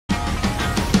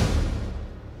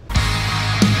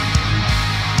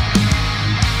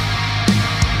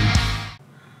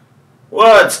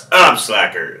What's up,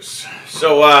 slackers?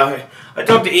 So I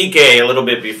talked to EK a little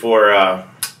bit before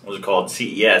what was it called,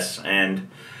 CES, and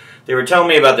they were telling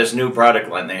me about this new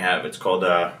product line they have. It's called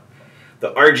the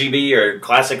RGB or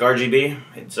Classic RGB.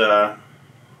 It's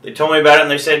they told me about it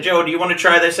and they said, Joe, do you want to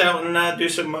try this out and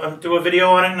do a video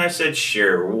on it? And I said,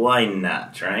 sure, why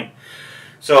not, right?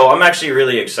 So I'm actually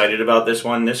really excited about this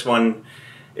one. This one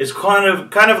is kind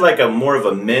of like a more of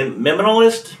a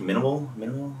minimalistic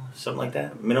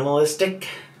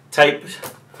type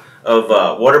of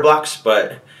Waterblocks,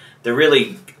 but they're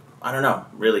really, I don't know,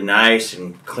 really nice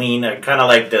and clean. I kind of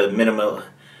like the minimal,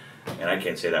 and I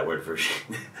can't say that word for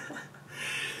sure.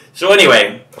 So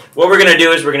anyway, what we're going to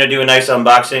do is we're going to do a nice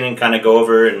unboxing and kind of go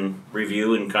over and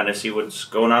review and kind of see what's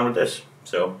going on with this.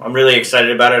 So I'm really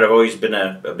excited about it. I've always been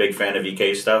a big fan of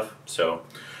EK stuff, so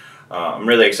I'm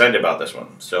really excited about this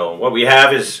one. So what we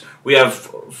have is, we have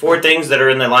 4 things that are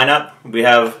in the lineup. We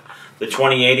have the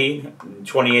 2080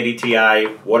 Ti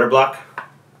Waterblock.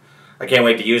 I can't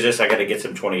wait to use this. I got to get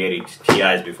some 2080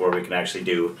 Ti's before we can actually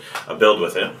do a build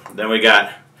with it. Then we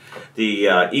got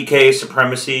the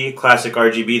EK-Supremacy Classic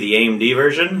RGB, the AMD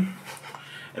version.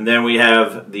 And then we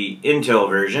have the Intel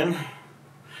version.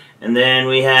 And then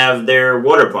we have their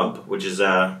water pump, which is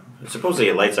supposedly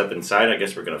it lights up inside. I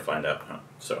guess we're going to find out. Huh?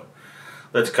 So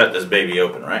let's cut this baby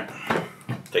open, right?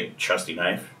 Take a trusty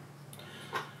knife.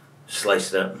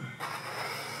 Slice it up.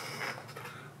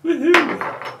 Woohoo!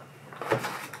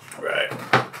 Right.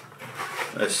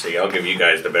 Let's see, I'll give you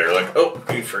guys the better look. Oh,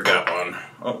 you forgot one.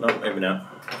 Oh, no, maybe not.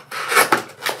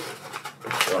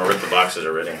 I want to rip the boxes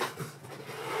already.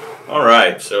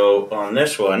 Alright, so on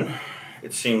this one,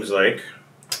 it seems like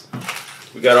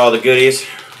we got all the goodies.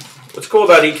 What's cool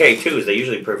about EK too is they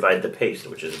usually provide the paste,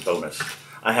 which is a bonus.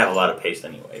 I have a lot of paste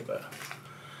anyway, but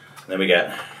then we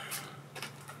got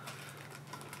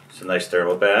some nice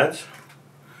thermal pads.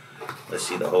 Let's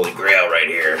see the holy grail right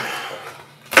here.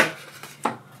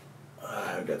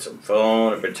 I've got some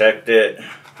foam to protect it.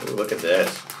 Ooh, look at this.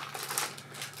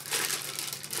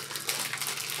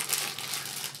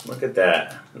 Look at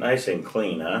that. Nice and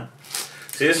clean, huh?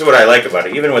 See, this is what I like about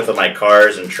it. Even with my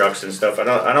cars and trucks and stuff, I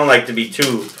don't like to be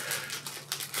too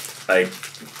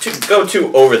go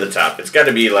too over the top. It's got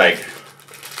to be like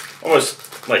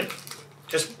almost like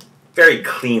just very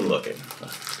clean looking.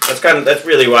 That's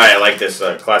really why I like this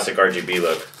classic RGB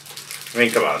look. I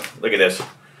mean, come on, look at this.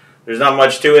 There's not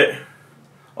much to it.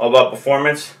 All about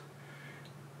performance,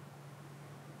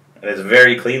 and it's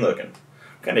very clean looking.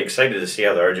 I'm kind of excited to see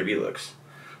how the RGB looks.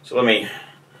 So let me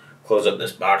close up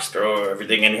this box, throw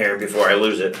everything in here before I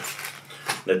lose it.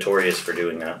 Notorious for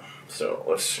doing that. So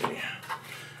let's see.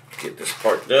 Get this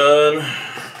part done.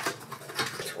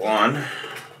 That's one.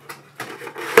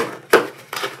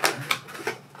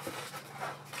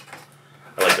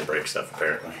 I like to break stuff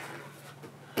apparently.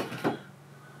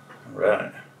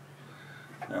 Alright.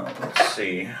 Now let's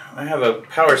see. I have a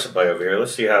power supply over here.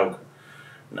 Let's see how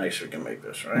nice we can make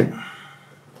this, right?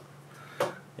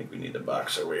 I think we need the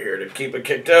box over here to keep it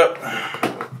kicked up.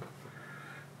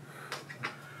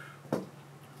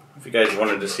 If you guys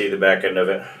wanted to see the back end of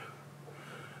it.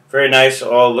 Very nice.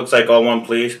 Looks like all one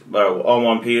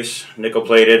piece, nickel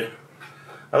plated.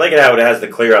 I like it how it has the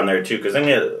clear on there too, because then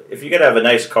if you gotta have a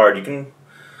nice card, you can.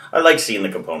 I like seeing the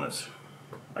components.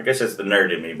 I guess it's the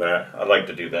nerd in me, but I like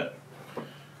to do that.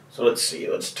 So let's see.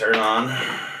 Let's turn on.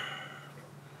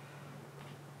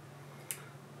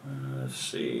 Let's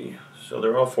see. So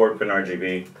they're all 4-pin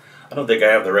RGB. I don't think I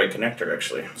have the right connector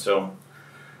actually. So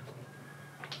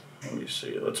let me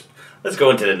see. Let's go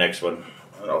into the next one.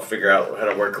 And I'll figure out how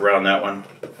to work around that one.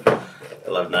 I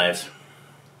love knives.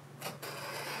 I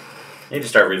need to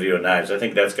start reviewing knives. I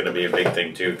think that's going to be a big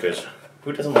thing too, because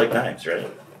who doesn't like knives, right?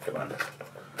 Come on.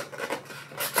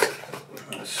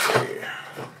 Let's see.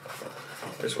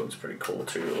 This one's pretty cool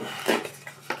too.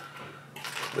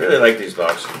 Really like these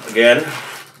boxes. Again,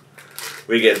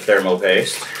 we get thermal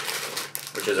paste,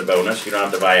 which is a bonus. You don't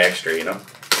have to buy extra, you know.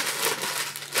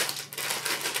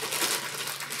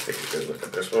 Take a good look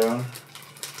at this one.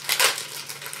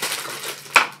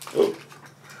 Ooh,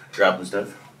 dropping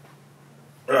stuff.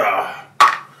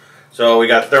 So we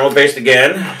got thermal paste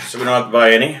again, so we don't have to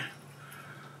buy any.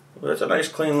 Well, that's a nice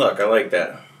clean look. I like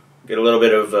that. Get a little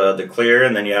bit of the clear,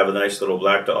 and then you have a nice little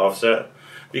black to offset.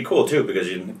 Be cool too, because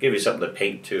you can give you something to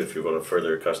paint too if you want to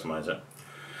further customize it.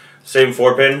 Same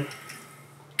 4-pin.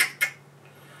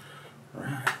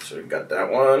 Alright, so we got that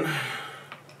one.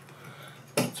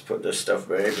 Let's put this stuff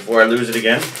away before I lose it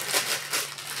again.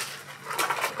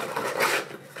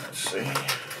 Let's see.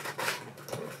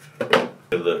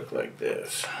 It look like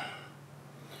this.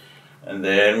 And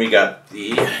then we got the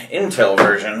Intel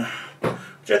version,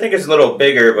 which which I think is a little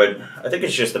bigger, but I think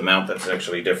it's just the mount that's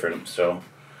actually different. So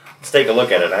let's take a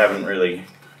look at it. I haven't really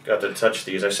got to touch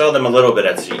these. I saw them a little bit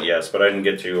at CES, but I didn't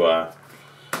get to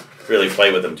really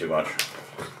play with them too much.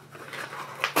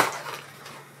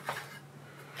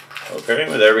 Okay,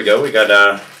 well, there we go. We got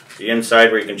the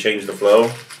inside where you can change the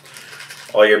flow,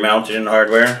 all your mounted in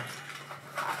hardware,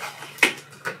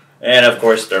 and of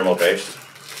course thermal paste.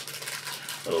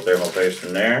 A little thermal paste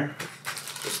in there.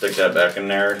 Just stick that back in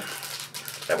there.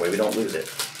 That way we don't lose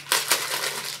it.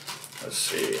 Let's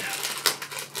see.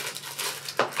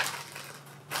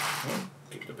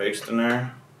 Keep the paste in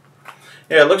there.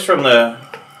 Yeah, it looks from the...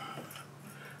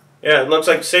 Yeah, it looks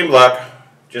like the same block,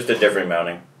 just a different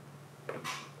mounting.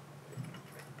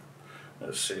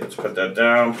 Let's see, let's put that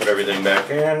down, put everything back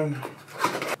in.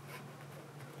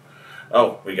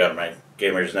 Oh, we got my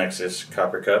GamersNexus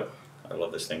copper cup. I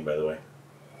love this thing, by the way.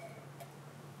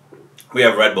 We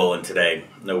have Red Bull in today,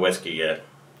 no whiskey yet.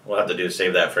 We'll have to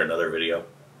save that for another video.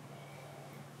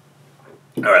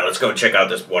 Alright, let's go check out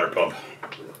this water pump.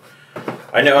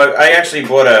 I know, I actually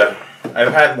bought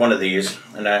I've had one of these,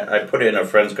 and I put it in a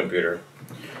friend's computer.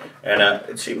 And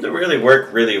it seemed to really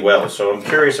work really well, so I'm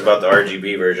curious about the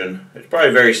RGB version. It's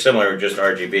probably very similar, just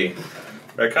RGB.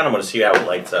 But I kind of want to see how it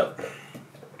lights up.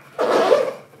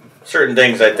 Certain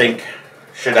things I think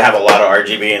should have a lot of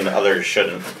RGB and others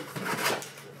shouldn't.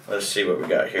 Let's see what we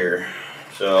got here.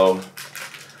 So,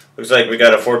 looks like we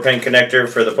got a 4-pin connector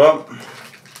for the pump.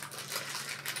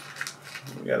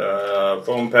 We got a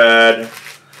foam pad.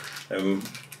 And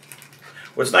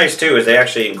what's nice too is they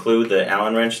actually include the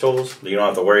Allen wrench tools. You don't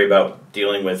have to worry about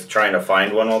dealing with trying to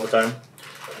find one all the time.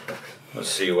 Let's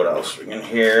see what else we can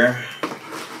here.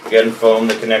 Again, foam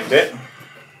to connect it,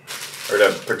 or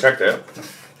to protect it.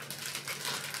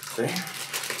 See?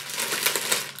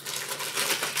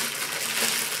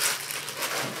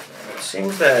 It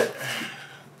seems that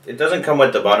it doesn't come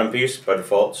with the bottom piece by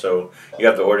default, so you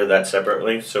have to order that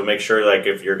separately. So make sure, like,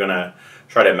 if you're gonna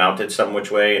try to mount it some which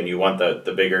way and you want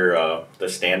the bigger the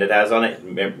stand it has on it,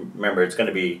 remember it's going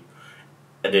to be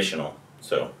additional.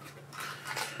 So,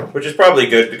 which is probably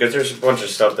good because there's a bunch of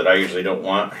stuff that I usually don't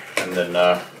want, and then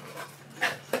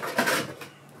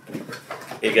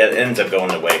it ends up going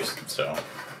to waste. So,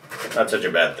 not such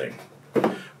a bad thing.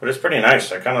 But it's pretty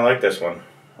nice. I kind of like this one.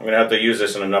 I'm going to have to use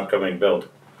this in an upcoming build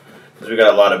because we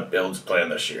got a lot of builds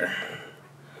planned this year.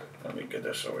 Let me get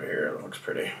this over here. It looks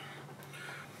pretty.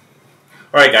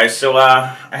 Alright guys, so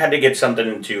I had to get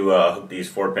something to hook these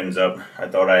 4 pins up. I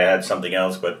thought I had something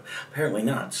else, but apparently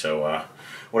not. So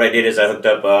what I did is I hooked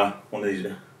up one of these,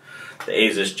 the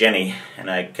Asus Jenny, and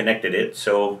I connected it.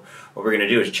 So what we're going to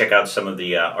do is check out some of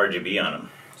the RGB on them.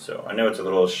 So I know it's a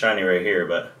little shiny right here,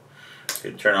 but if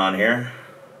you turn on here,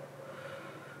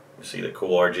 you see the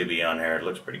cool RGB on here. It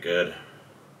looks pretty good.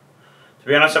 To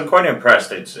be honest, I'm quite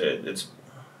impressed. It's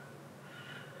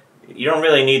you don't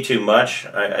really need too much.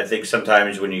 I think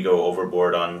sometimes when you go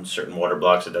overboard on certain water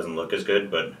blocks, it doesn't look as good,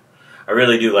 but I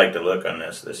really do like the look on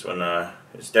this. This one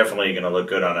is definitely going to look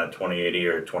good on a 2080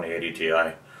 or 2080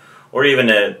 Ti, or even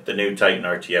the new Titan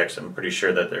RTX. I'm pretty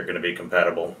sure that they're going to be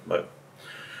compatible, but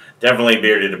definitely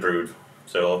bearded approved.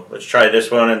 So let's try this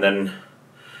one, and then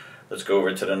let's go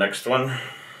over to the next one.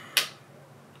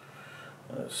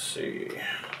 Let's see,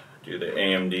 do the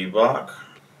AMD block.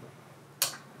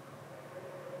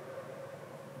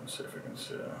 Let's see if we can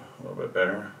see a little bit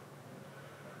better.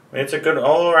 I mean, it's a good,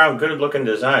 all-around good-looking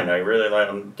design. I really like.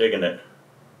 I'm digging it.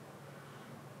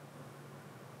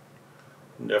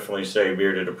 Definitely say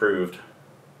bearded approved.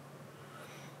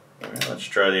 Right, let's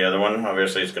try the other one.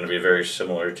 Obviously, it's going to be very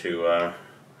similar to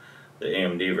the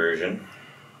AMD version.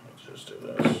 Let's just do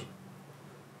this.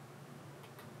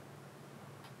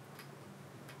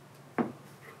 Kind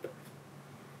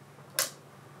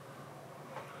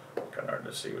of hard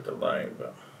to see with the light,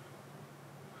 but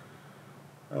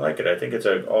I like it. I think it's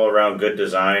an all-around good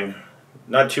design.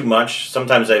 Not too much.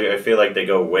 Sometimes I feel like they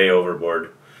go way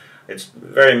overboard. It's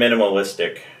very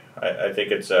minimalistic. I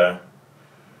think it's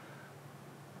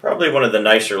probably one of the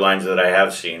nicer lines that I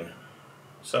have seen.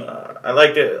 So I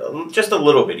liked it just a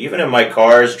little bit. Even in my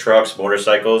cars, trucks,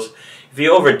 motorcycles, if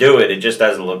you overdo it, it just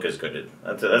doesn't look as good.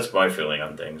 That's my feeling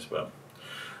on things. But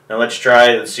now let's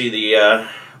try. Let's see the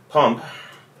pump.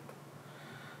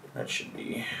 That should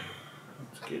be.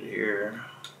 Let's get here.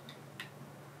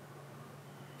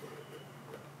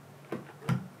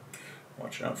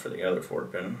 Watching out for the other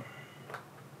 4-pin.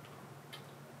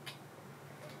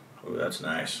 Ooh, that's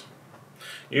nice.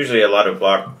 Usually a lot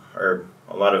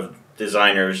of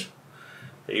designers,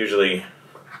 they usually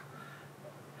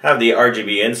have the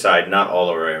RGB inside, not all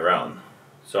the way around.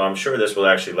 So I'm sure this will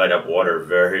actually light up water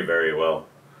very, very well.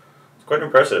 It's quite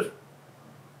impressive.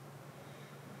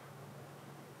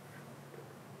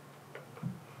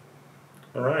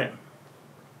 Alright.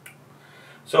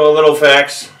 So a little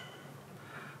facts.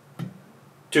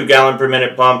 2 gallon per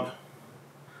minute pump.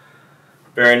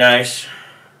 Very nice.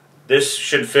 This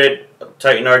should fit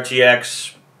Titan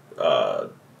RTX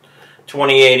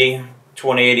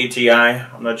 2080 Ti.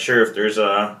 I'm not sure if there's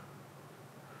a...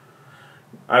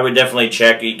 I would definitely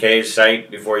check EK's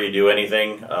site before you do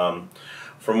anything.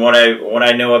 From what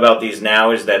I know about these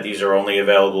now is that these are only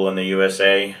available in the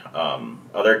USA.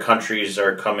 Other countries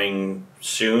are coming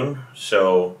soon,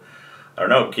 so I don't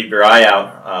know, keep your eye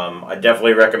out. I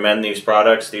definitely recommend these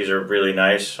products. These are really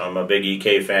nice. I'm a big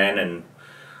EK fan, and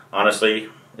honestly,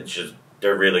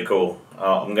 they're really cool.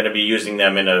 I'm going to be using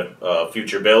them in a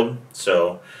future build,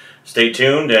 so stay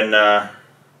tuned, and I'll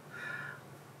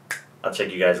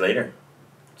check you guys later.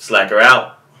 Slacker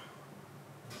out.